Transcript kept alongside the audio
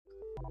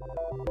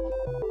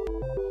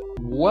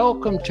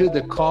Welcome to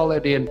the Call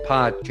It In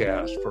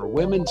podcast for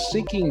women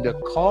seeking to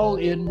call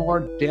in more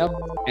depth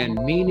and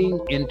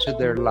meaning into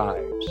their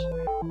lives.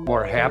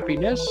 More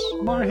happiness,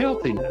 more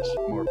healthiness,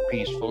 more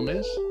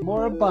peacefulness,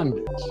 more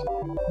abundance,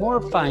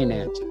 more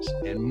finances,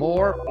 and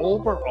more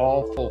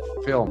overall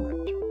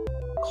fulfillment.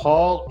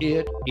 Call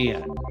it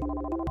in.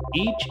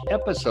 Each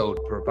episode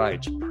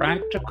provides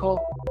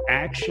practical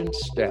action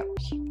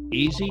steps,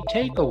 easy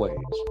takeaways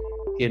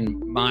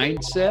in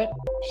mindset,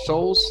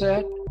 soul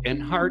set, and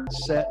heart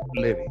set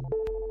living.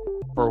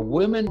 For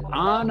women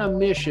on a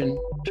mission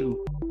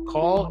to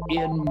call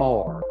in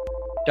more,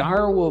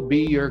 Dar will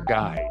be your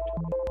guide.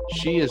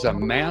 She is a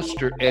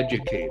master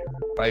educator,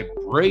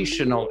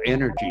 vibrational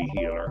energy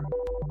healer,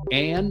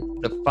 and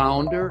the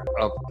founder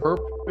of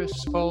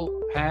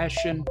Purposeful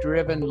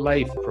Passion-Driven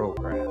Life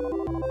Program.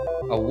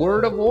 A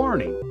word of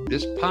warning,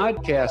 this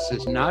podcast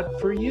is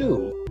not for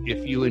you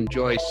if you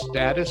enjoy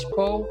status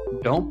quo,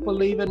 don't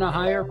believe in a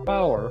higher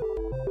power,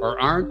 or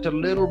aren't a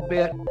little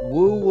bit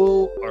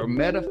woo-woo or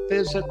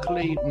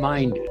metaphysically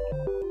minded.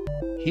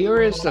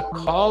 Here is the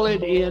Call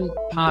It In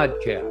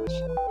podcast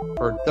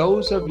for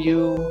those of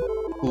you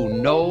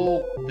who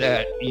know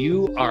that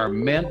you are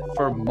meant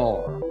for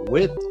more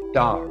with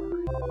Dar.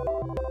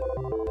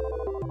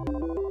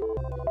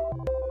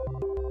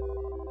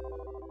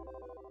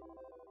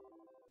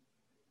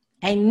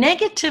 A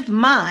negative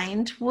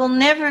mind will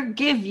never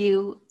give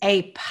you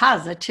a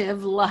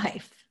positive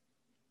life.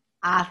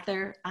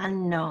 Author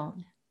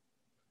unknown.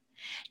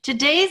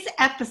 Today's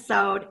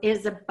episode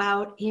is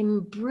about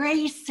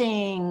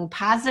embracing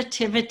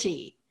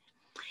positivity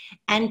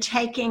and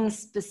taking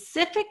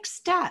specific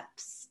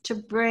steps to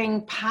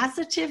bring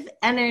positive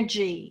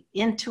energy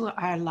into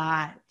our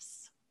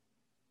lives.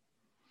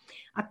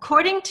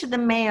 According to the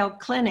Mayo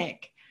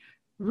Clinic,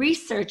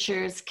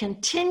 researchers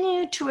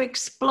continue to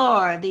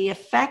explore the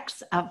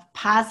effects of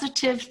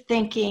positive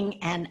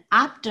thinking and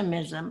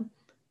optimism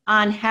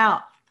on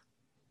health.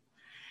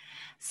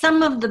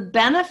 Some of the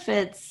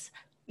benefits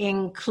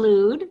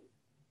include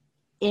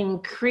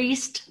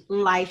increased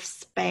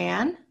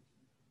lifespan,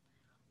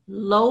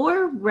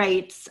 lower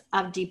rates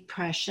of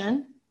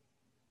depression,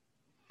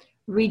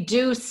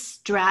 reduced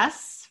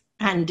stress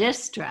and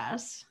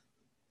distress,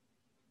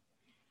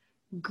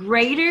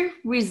 greater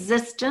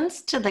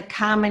resistance to the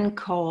common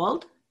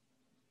cold,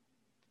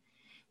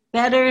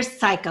 better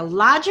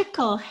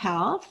psychological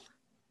health,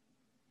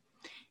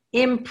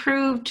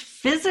 improved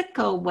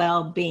physical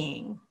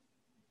well-being,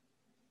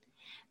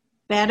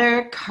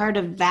 better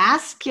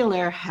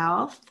cardiovascular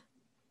health,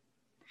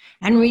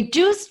 and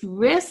reduced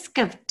risk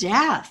of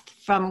death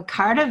from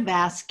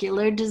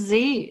cardiovascular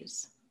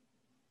disease.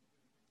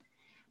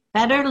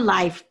 Better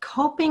life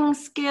coping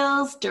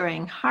skills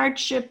during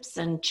hardships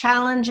and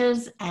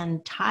challenges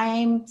and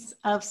times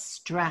of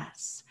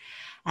stress,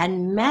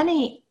 and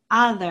many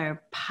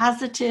other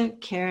positive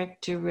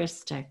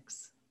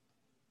characteristics.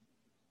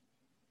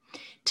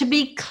 To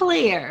be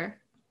clear,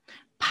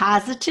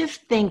 positive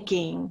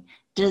thinking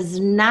does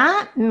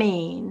not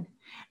mean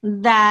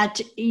that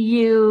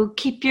you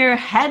keep your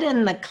head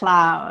in the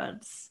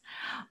clouds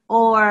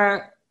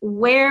or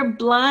wear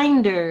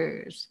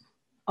blinders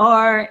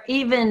or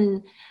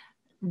even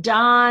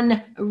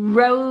don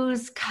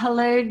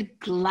rose-colored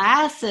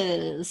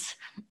glasses,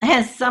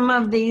 as some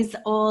of these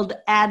old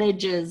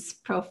adages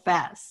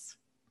profess.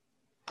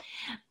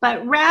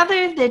 But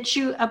rather that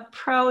you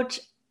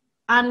approach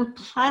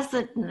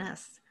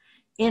unpleasantness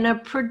in a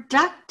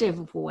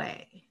productive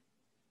way.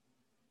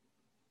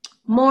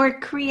 More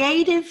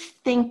creative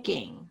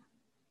thinking,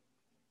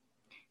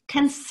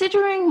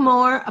 considering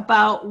more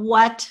about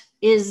what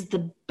is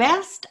the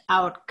best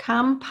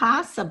outcome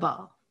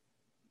possible.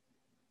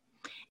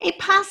 A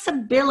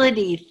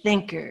possibility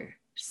thinker,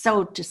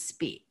 so to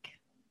speak.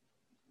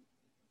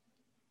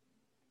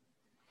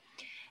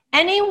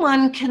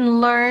 Anyone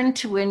can learn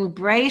to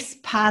embrace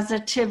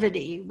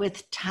positivity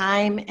with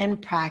time and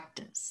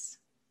practice.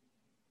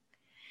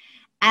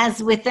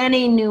 As with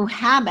any new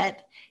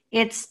habit,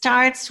 it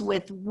starts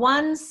with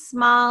one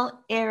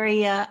small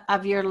area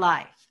of your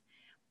life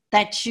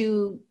that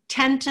you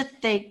tend to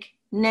think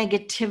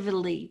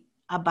negatively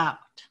about.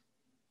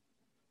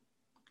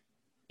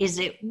 Is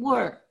it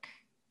work?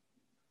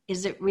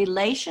 Is it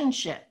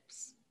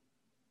relationships?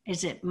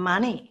 Is it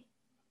money?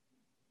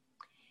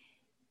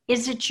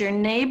 Is it your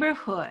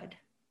neighborhood?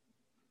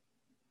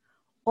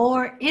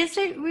 Or is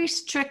it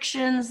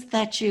restrictions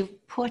that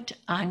you've put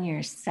on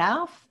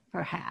yourself,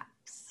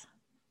 perhaps?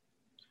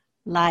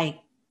 Like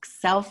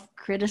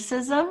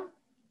self-criticism?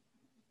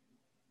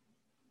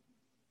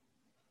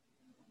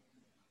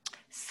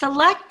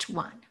 Select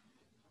one.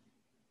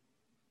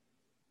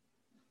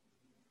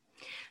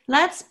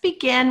 Let's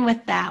begin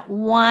with that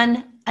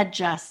one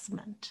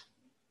adjustment.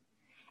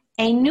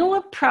 A new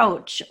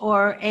approach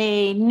or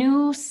a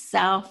new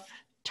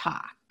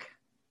self-talk.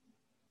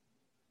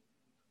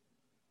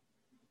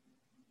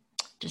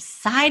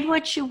 Decide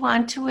what you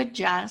want to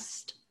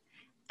adjust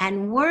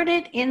and word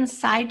it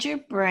inside your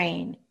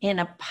brain in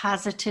a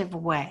positive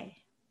way.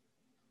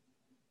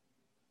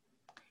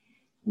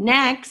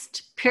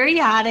 Next,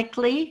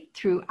 periodically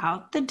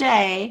throughout the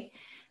day,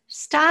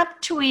 stop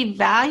to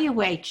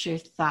evaluate your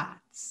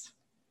thoughts.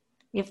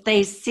 If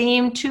they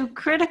seem too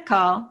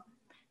critical,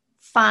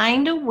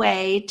 find a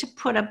way to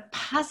put a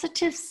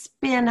positive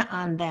spin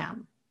on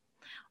them,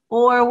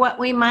 or what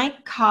we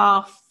might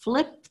call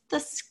flip the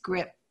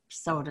script,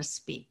 so to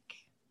speak.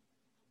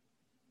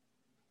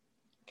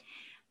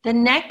 The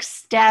next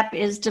step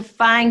is to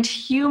find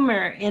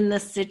humor in the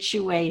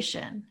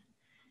situation.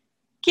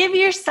 Give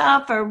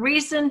yourself a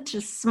reason to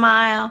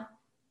smile,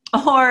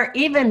 or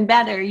even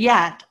better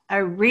yet,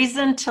 a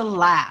reason to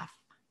laugh.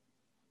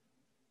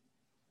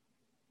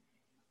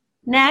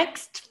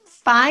 Next,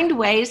 find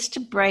ways to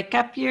break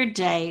up your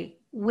day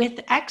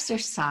with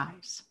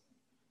exercise.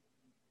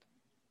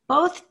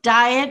 Both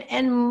diet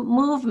and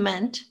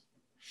movement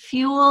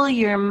fuel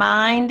your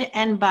mind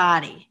and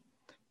body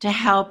to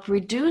help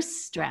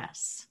reduce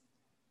stress.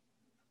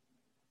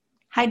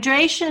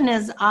 Hydration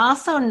is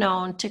also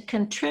known to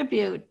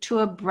contribute to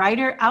a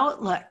brighter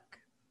outlook.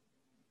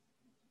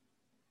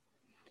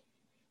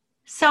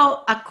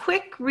 So, a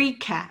quick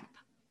recap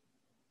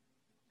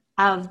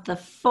of the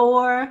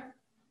 4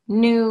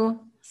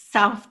 new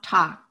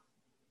self-talk.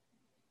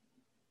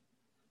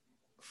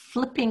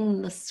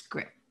 Flipping the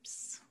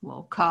scripts,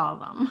 we'll call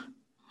them.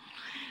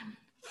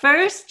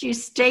 First, you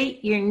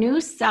state your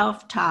new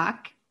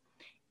self-talk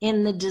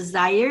in the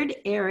desired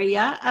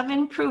area of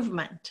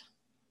improvement.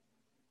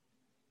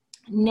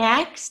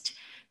 Next,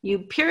 you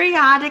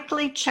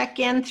periodically check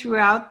in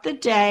throughout the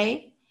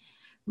day,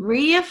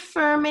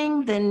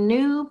 reaffirming the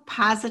new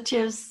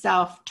positive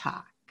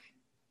self-talk.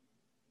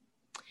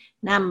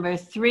 Number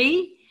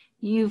 3,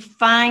 you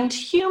find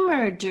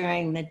humor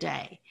during the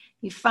day.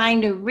 You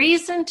find a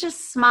reason to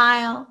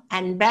smile,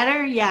 and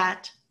better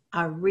yet,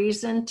 a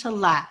reason to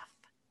laugh.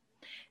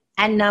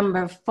 And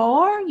number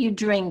 4, you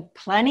drink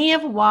plenty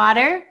of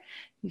water.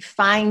 You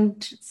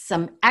find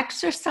some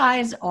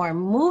exercise or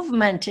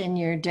movement in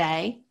your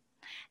day,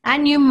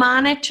 and you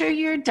monitor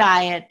your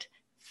diet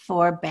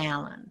for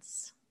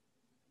balance.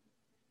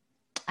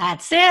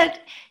 That's it.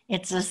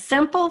 It's a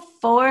simple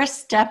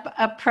 4-step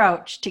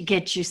approach to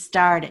get you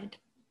started.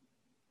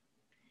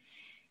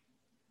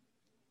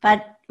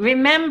 But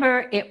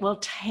remember, it will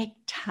take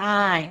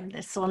time.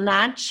 This will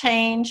not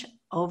change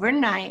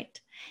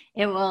overnight.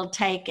 It will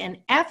take an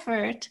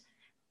effort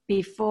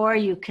before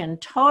you can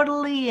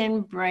totally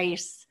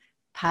embrace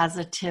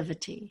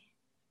positivity.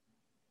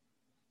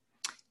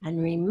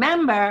 And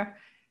remember,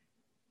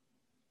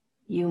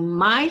 you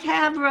might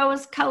have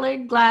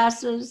rose-colored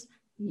glasses,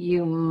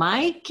 you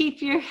might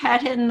keep your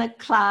head in the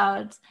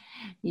clouds,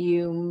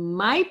 you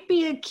might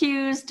be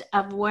accused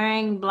of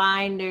wearing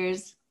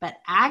blinders, but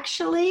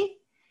actually,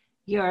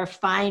 you're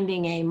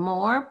finding a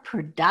more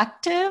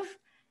productive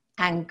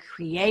and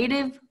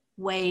creative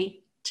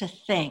way to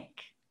think.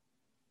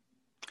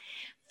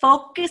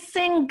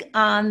 Focusing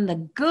on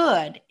the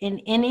good in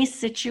any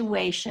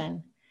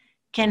situation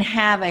can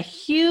have a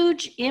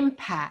huge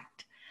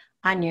impact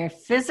on your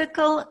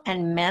physical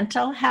and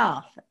mental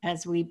health,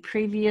 as we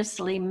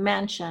previously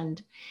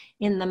mentioned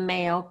in the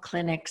Mayo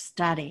Clinic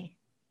study.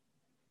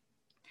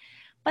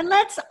 But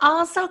let's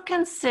also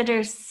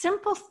consider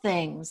simple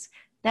things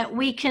that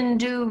we can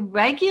do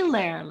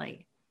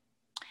regularly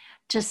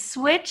to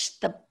switch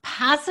the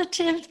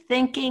positive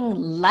thinking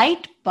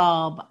light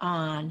bulb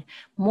on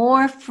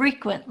more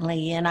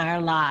frequently in our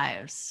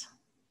lives.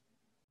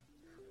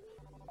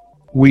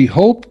 We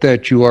hope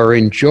that you are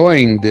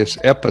enjoying this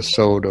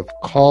episode of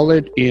Call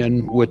It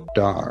In with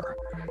Dar.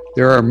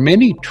 There are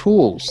many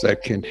tools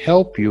that can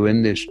help you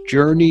in this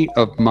journey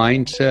of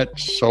mindset,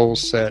 soul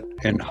set,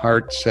 and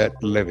heart set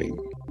living.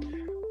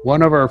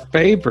 One of our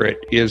favorite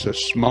is a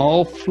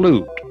small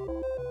flute,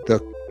 the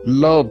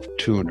Love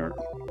Tuner.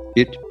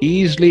 It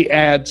easily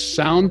adds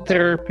sound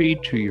therapy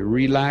to your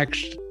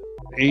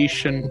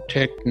relaxation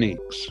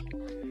techniques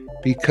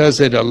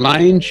because it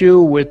aligns you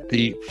with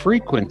the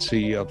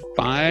frequency of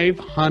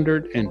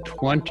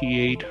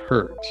 528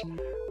 hertz,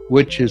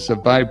 which is a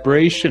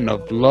vibration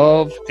of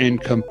love and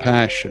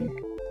compassion.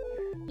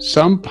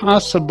 Some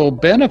possible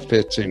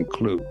benefits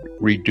include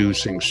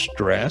reducing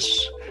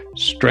stress,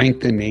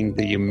 strengthening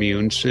the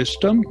immune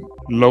system,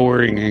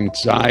 lowering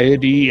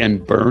anxiety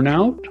and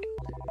burnout,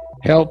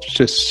 helps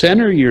to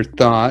center your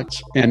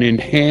thoughts and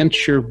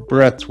enhance your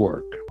breath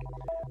work.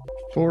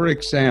 For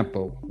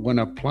example, when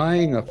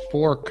applying a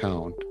 4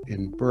 count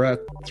in breath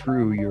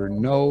through your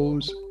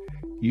nose,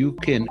 you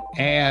can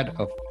add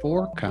a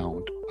 4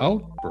 count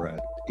out breath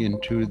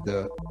into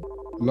the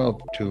Love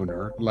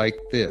Tuner like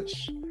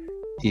this.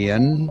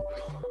 In,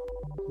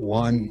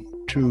 1,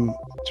 2,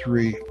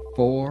 3,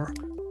 4.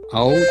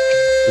 Out, 1,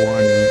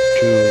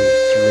 2,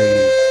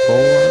 3,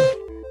 4.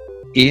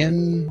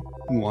 In,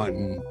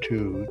 1,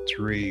 2,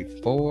 3,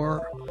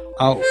 4.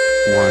 Out, 1,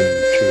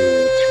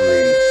 2,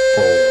 3,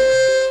 4.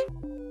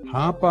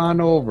 Hop on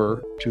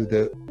over to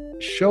the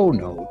show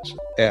notes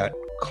at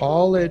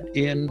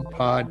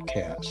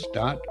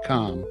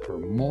callitinpodcast.com for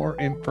more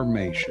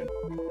information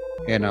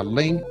and a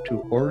link to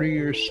order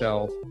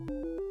yourself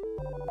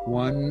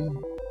one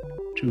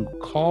to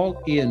call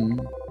in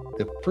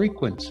the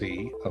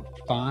frequency of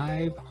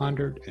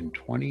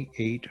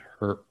 528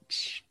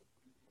 hertz.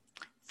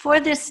 For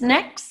this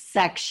next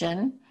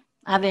section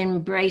of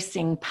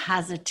embracing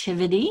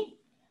positivity,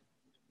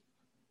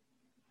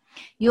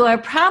 you are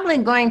probably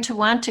going to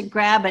want to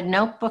grab a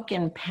notebook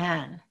and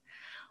pen,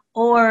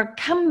 or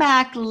come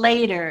back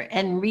later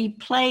and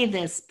replay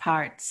this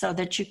part so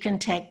that you can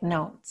take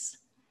notes.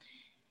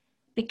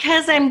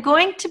 Because I'm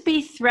going to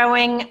be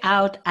throwing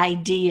out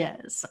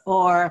ideas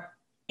or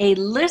a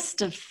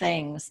list of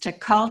things to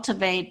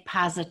cultivate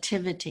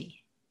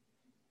positivity.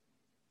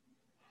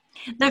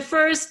 The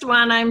first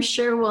one I'm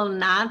sure will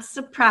not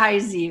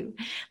surprise you.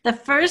 The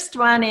first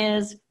one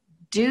is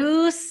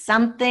do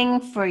something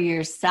for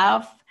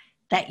yourself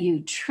that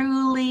you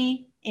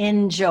truly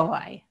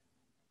enjoy.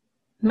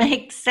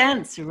 Makes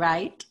sense,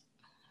 right?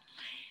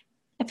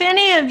 If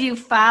any of you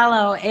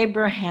follow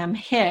Abraham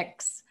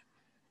Hicks,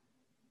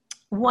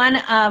 one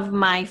of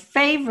my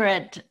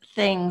favorite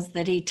things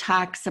that he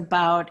talks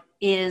about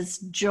is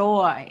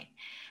joy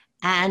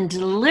and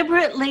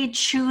deliberately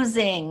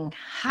choosing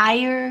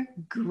higher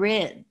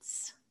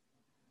grids.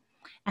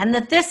 And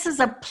that this is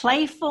a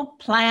playful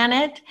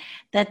planet,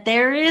 that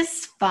there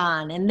is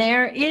fun and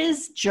there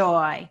is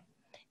joy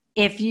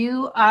if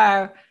you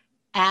are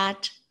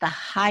at the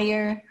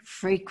higher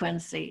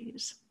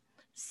frequencies.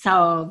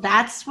 So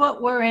that's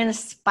what we're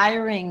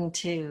inspiring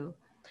to.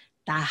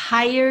 The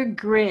higher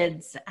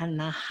grids and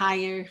the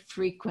higher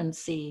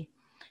frequency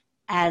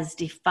as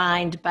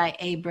defined by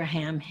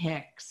Abraham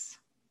Hicks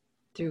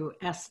through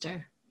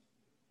Esther.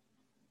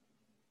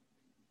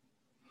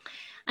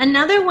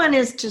 Another one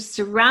is to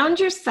surround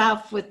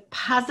yourself with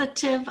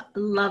positive,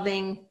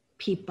 loving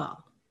people,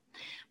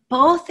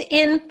 both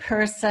in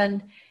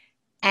person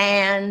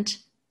and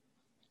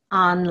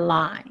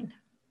online.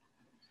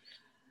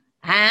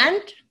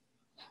 And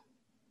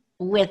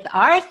with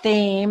our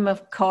theme,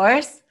 of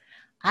course,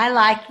 I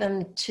like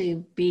them to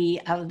be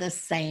of the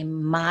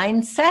same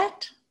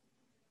mindset,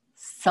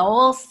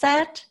 soul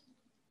set,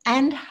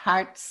 and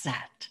heart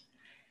set.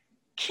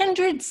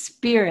 Kindred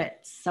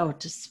spirits, so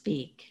to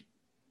speak.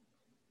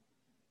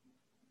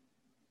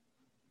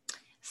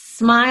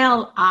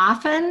 Smile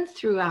often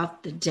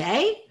throughout the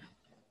day.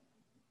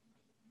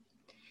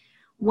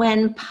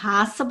 When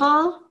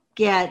possible,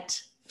 get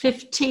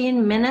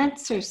 15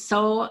 minutes or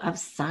so of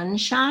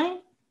sunshine.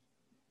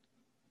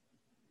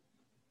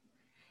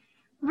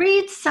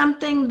 Read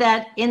something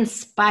that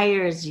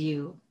inspires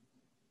you,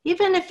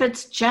 even if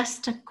it's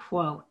just a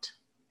quote,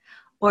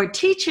 or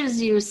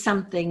teaches you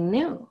something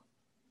new.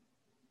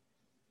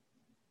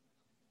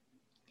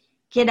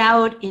 Get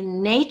out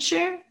in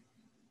nature,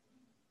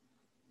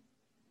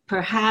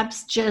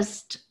 perhaps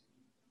just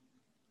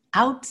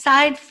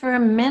outside for a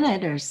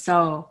minute or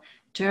so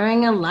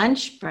during a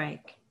lunch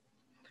break,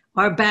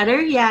 or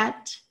better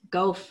yet,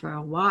 go for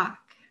a walk.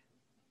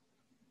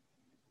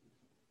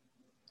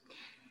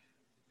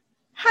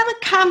 Have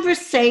a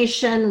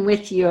conversation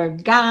with your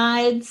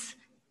guides,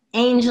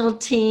 angel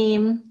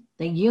team,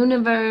 the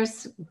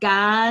universe,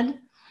 God,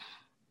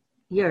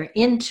 your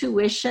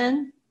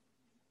intuition,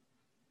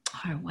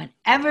 or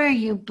whatever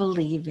you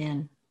believe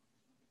in.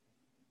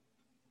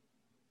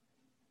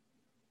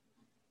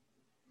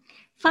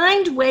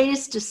 Find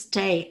ways to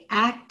stay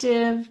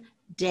active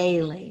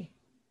daily.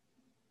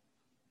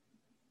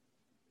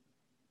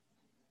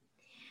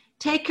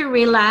 Take a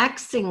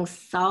relaxing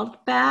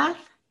salt bath.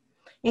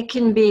 It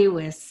can be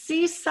with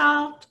sea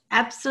salt,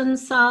 Epsom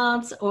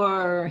salts,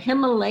 or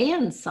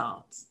Himalayan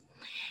salts.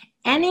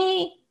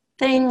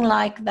 Anything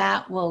like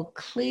that will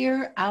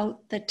clear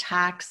out the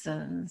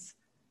toxins.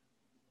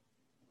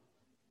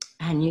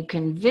 And you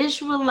can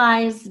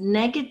visualize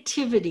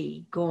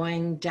negativity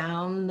going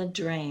down the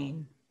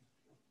drain.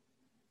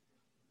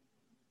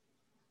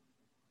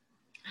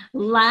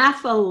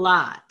 Laugh a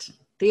lot.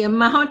 The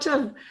amount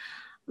of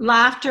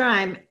laughter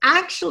I'm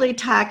actually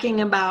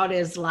talking about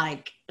is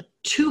like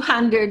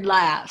 200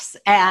 laughs.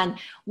 And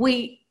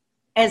we,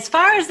 as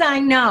far as I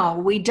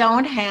know, we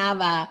don't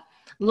have a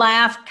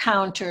laugh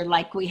counter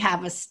like we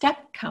have a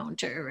step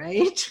counter,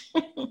 right?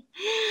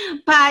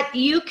 But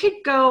you could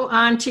go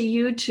onto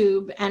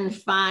YouTube and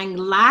find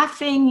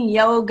laughing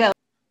yoga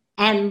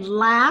and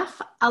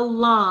laugh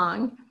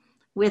along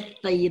with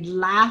the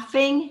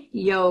laughing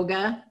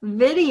yoga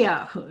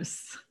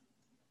videos.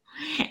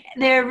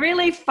 They're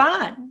really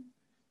fun.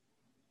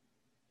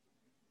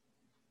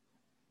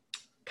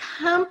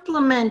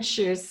 Compliment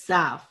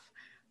yourself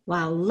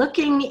while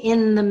looking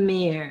in the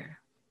mirror.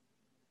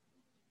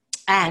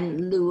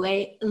 And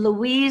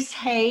Louise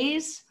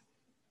Hayes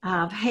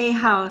of Hay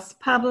House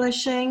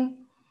Publishing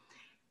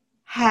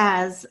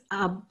has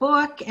a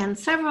book and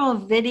several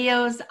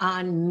videos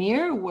on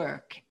mirror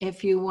work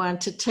if you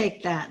want to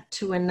take that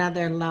to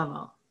another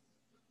level.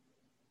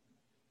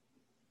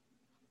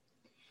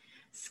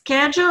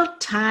 Schedule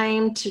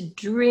time to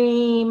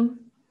dream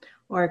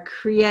or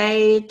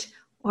create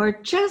or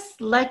just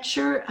let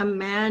your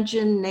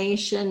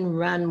imagination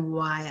run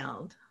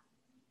wild.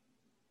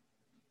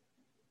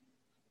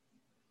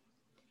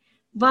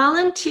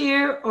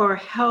 Volunteer or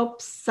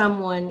help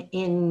someone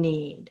in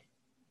need.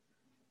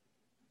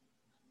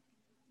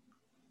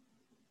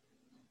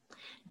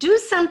 Do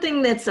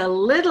something that's a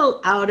little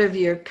out of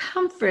your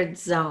comfort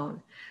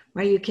zone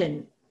where you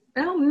can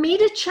meet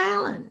a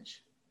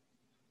challenge.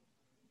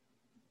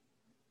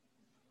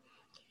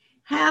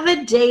 Have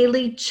a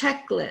daily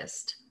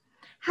checklist.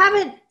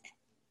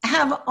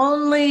 Have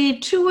only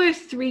 2 or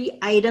 3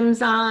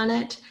 items on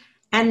it,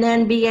 and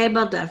then be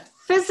able to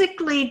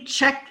physically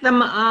check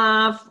them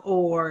off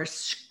or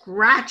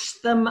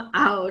scratch them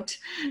out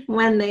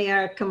when they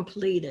are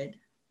completed.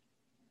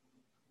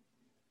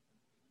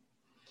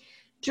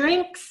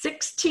 Drink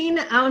 16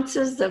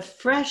 ounces of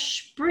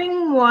fresh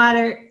spring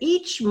water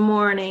each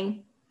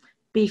morning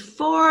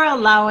before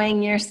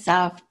allowing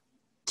yourself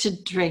to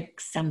drink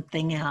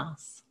something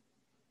else.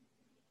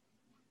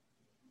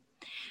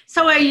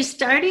 So are you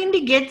starting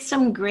to get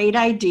some great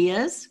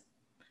ideas?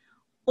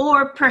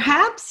 Or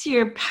perhaps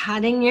you're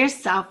patting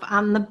yourself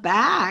on the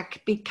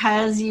back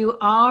because you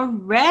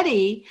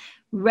already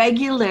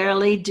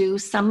regularly do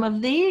some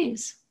of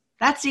these.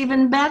 That's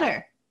even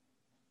better.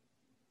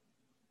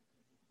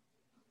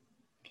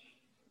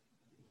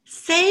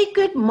 Say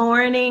good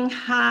morning,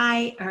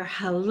 hi, or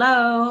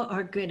hello,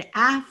 or good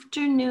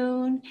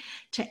afternoon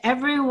to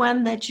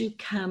everyone that you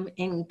come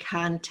in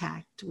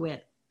contact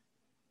with.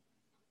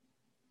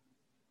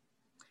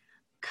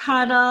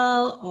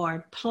 Cuddle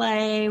or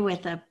play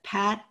with a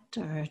pet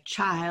or a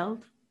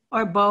child,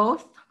 or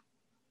both.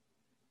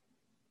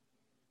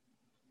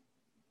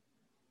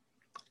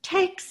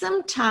 Take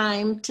some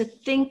time to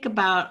think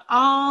about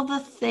all the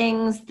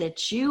things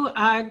that you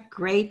are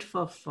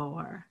grateful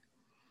for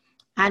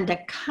and to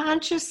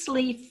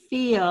consciously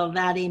feel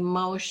that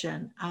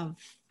emotion of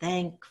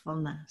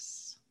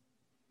thankfulness.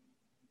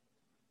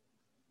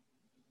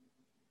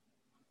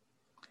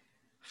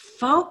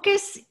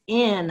 Focus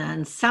in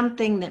on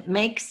something that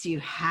makes you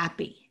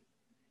happy.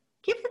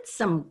 Give it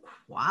some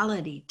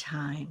quality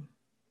time.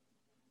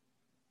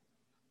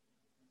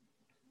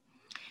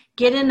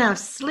 Get enough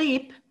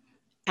sleep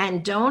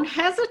and don't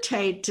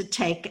hesitate to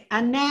take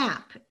a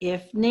nap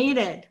if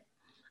needed.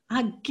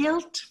 A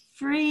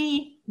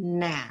guilt-free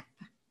nap.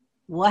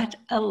 What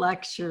a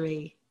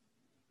luxury.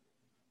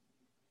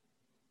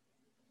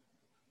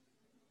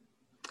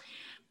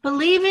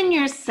 Believe in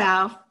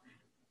yourself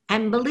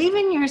and believe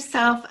in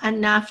yourself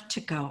enough to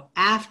go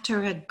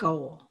after a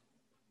goal.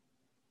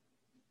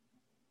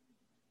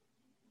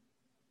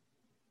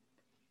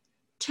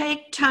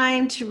 Take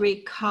time to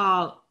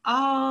recall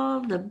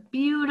all the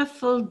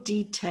beautiful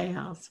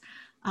details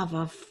of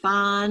a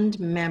fond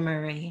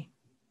memory.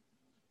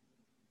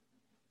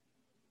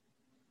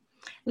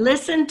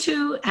 Listen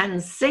to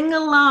and sing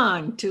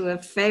along to a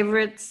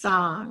favorite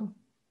song.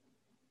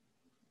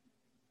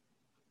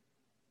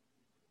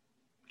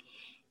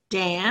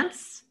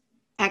 Dance,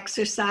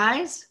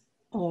 exercise,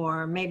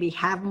 or maybe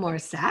have more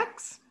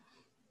sex.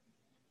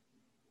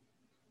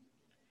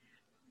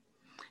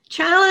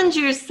 Challenge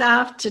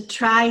yourself to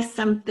try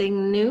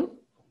something new,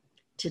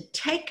 to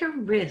take a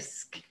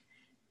risk,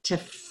 to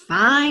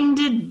find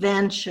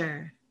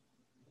adventure.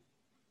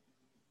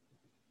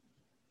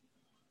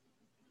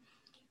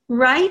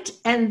 Write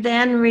and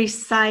then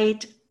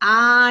recite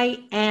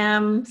I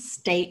am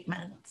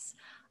statements.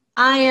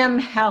 I am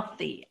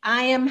healthy.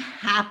 I am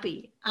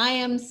happy. I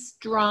am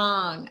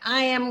strong.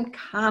 I am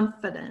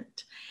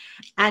confident.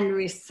 And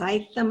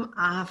recite them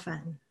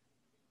often.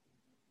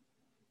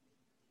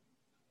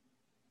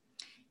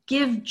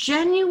 Give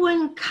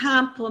genuine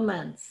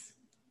compliments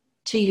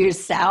to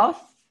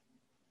yourself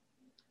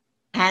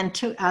and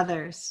to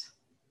others.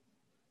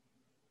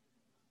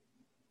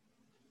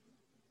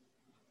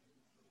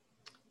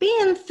 Be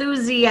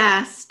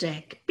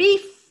enthusiastic, be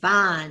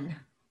fun,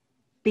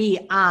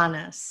 be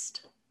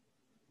honest.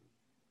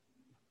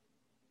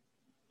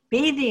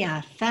 Be the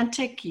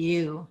authentic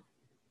you.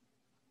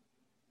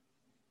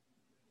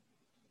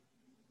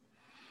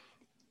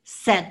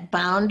 Set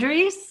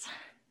boundaries,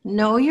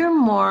 know your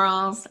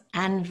morals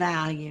and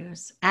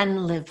values,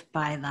 and live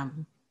by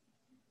them.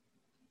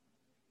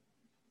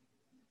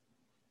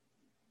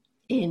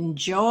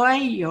 Enjoy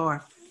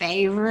your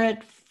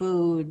favorite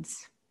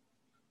foods.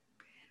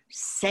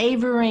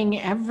 Savoring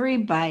every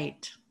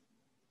bite,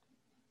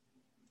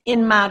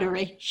 in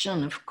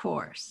moderation, of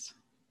course.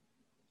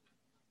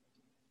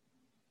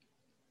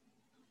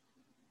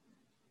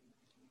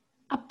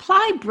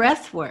 Apply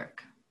breath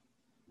work,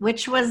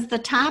 which was the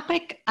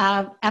topic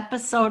of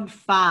episode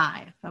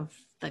 5 of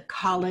the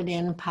Call It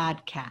In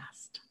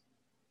podcast.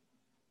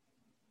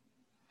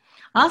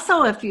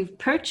 Also, if you've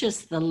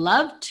purchased the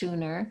Love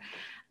Tuner,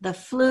 the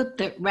flute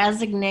that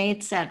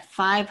resonates at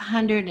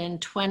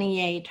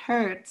 528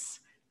 hertz,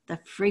 the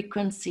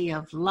frequency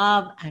of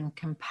love and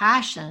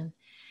compassion,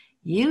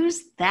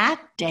 use that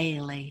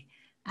daily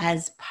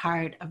as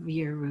part of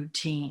your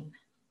routine.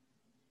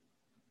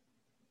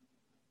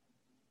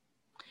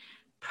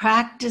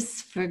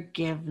 Practice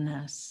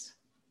forgiveness.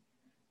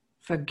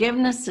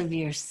 Forgiveness of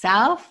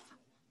yourself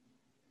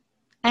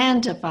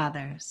and of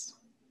others.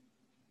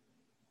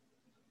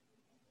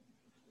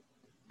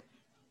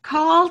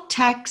 Call,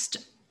 text,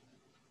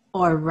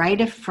 or write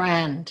a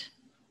friend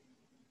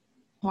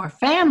or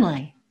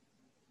family.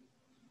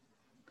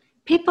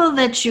 People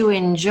that you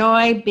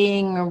enjoy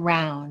being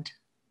around.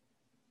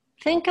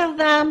 Think of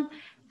them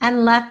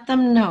and let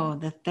them know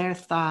that they're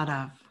thought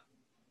of.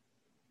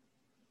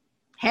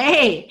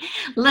 Hey,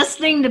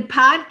 listening to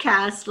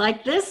podcasts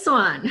like this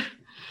one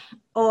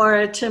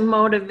or to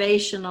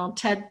motivational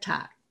TED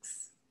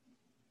Talks.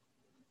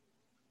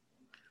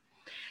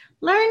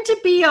 Learn to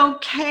be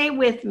okay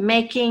with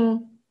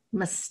making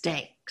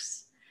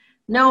mistakes,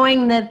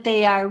 knowing that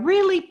they are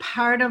really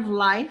part of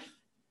life,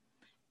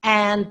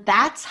 and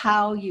that's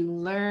how you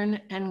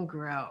learn and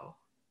grow.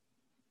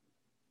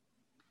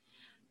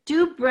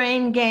 Do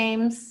brain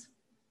games,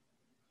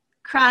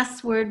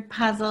 crossword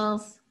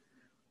puzzles,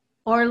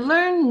 or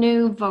learn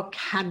new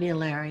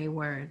vocabulary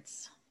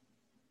words.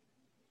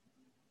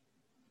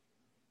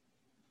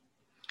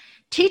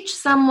 Teach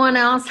someone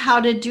else how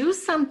to do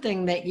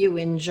something that you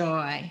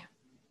enjoy.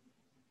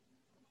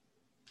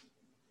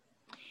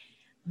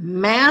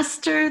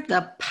 Master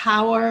the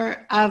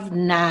power of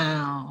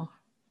now.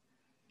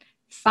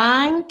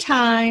 Find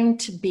time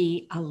to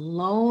be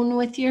alone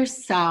with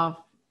yourself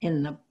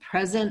in the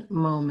present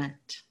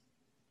moment.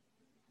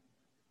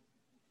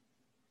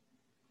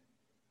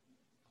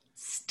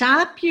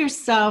 Stop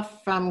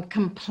yourself from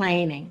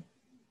complaining.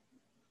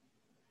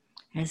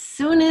 As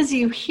soon as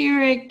you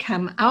hear it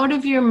come out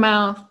of your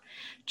mouth,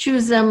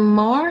 choose a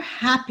more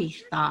happy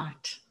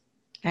thought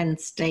and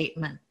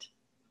statement.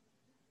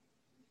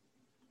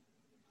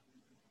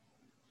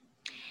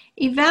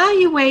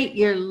 Evaluate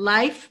your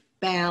life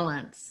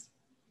balance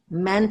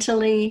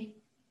mentally,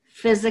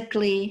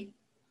 physically,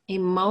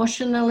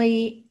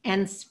 emotionally,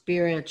 and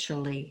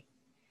spiritually.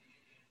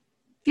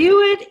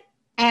 View it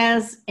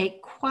as a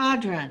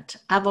quadrant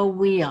of a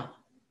wheel,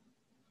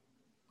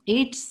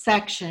 each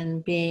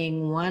section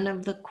being one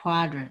of the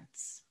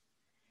quadrants.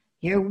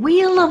 Your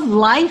wheel of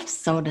life,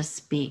 so to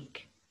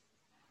speak.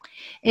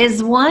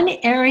 Is one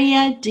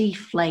area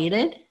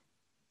deflated?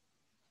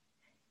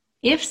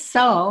 If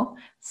so,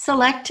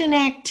 select an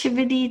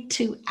activity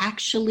to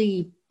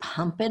actually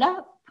pump it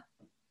up.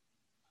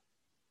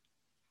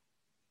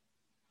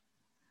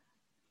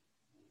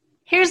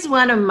 Here's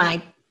one of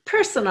my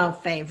personal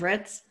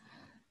favorites.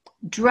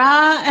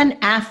 Draw an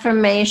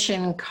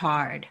affirmation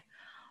card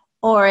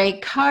or a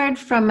card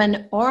from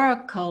an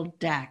oracle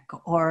deck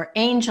or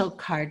angel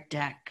card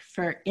deck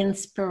for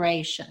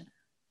inspiration.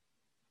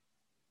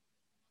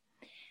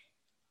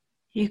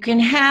 You can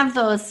have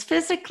those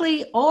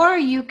physically, or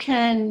you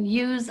can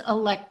use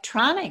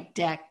electronic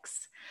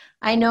decks.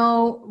 I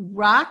know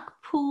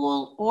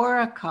Rockpool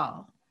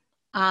Oracle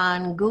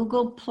on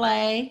Google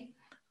Play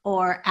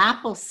or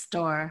Apple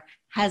Store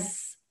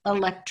has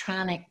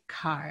electronic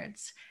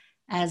cards,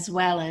 as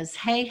well as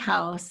Hay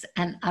House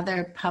and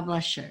other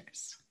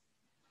publishers.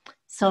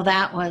 So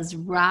that was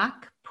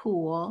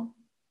Rockpool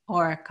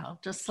Oracle,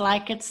 just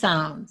like it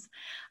sounds.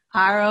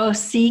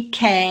 ROCKPOOL,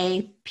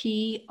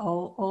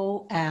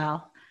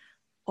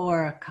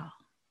 Oracle.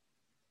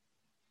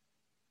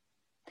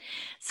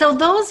 So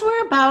those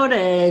were about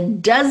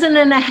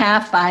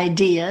 12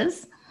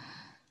 ideas,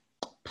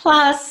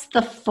 plus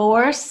the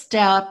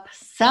 4-step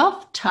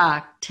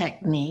self-talk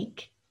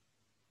technique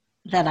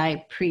that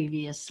I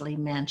previously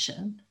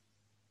mentioned.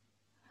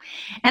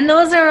 And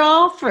those are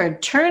all for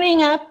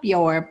turning up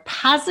your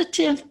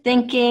positive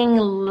thinking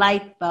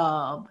light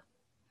bulb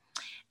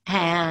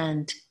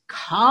and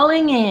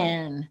calling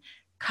in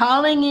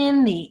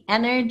the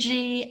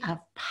energy of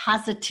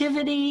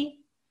positivity,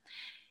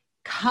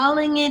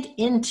 calling it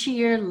into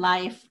your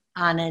life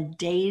on a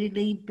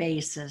daily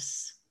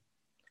basis.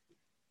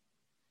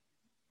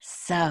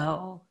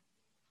 So,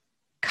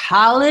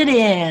 call it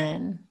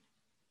in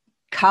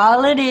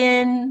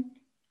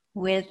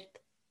with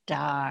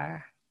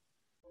Dar.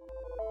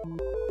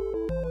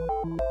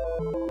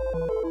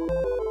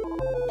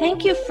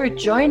 Thank you for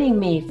joining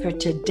me for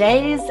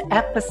today's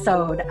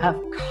episode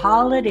of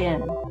Call It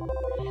In.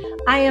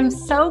 I am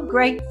so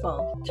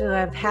grateful to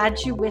have had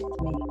you with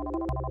me.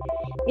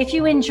 If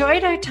you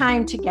enjoyed our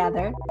time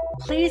together,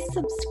 please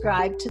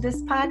subscribe to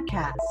this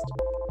podcast.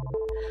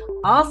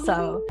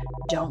 Also,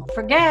 don't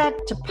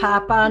forget to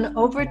pop on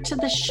over to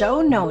the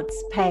show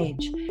notes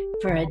page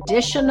for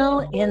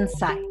additional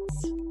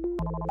insights.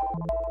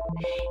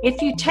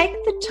 If you take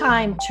the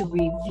time to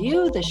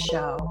review the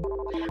show,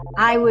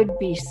 I would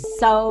be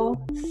so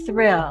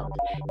thrilled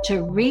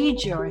to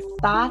read your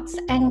thoughts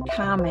and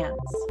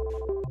comments.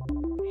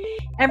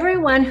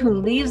 Everyone who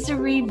leaves a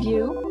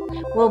review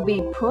will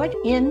be put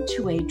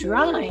into a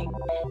drawing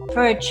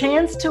for a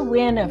chance to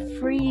win a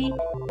free,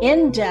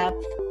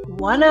 in-depth,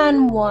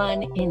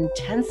 one-on-one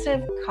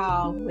intensive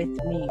call with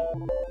me.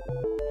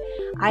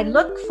 I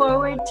look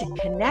forward to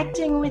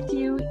connecting with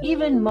you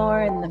even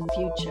more in the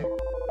future.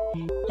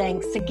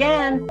 Thanks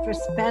again for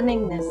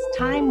spending this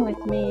time with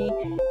me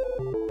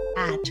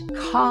at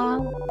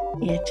Call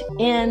It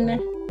In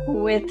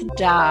with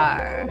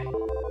Dar.